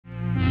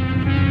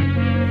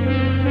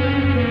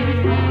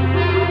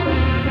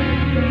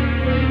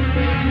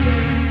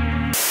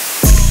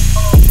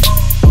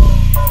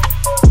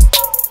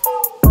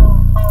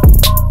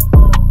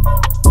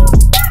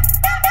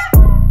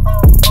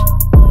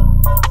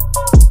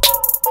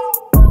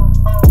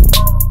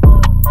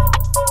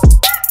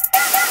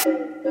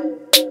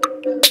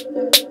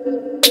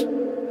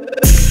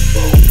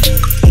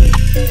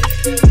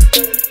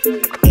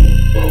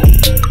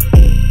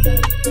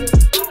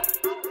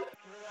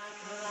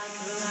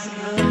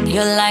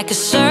You're like a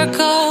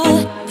circle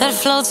that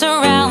floats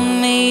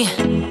around me,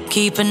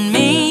 keeping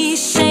me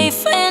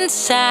safe and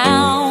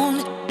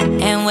sound.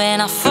 And when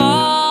I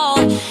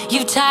fall,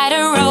 you tied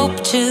a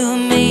rope to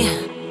me.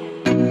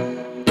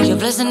 You're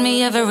blessing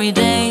me every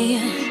day.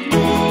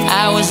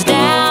 I was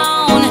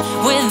down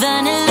with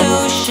an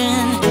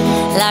illusion,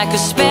 like a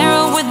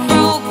sparrow with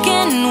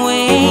broken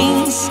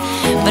wings,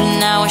 but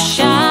now I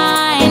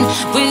shine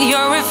with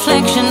your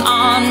reflection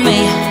on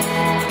me.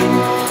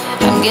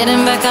 I'm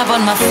getting back up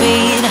on my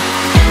feet.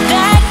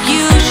 That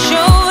you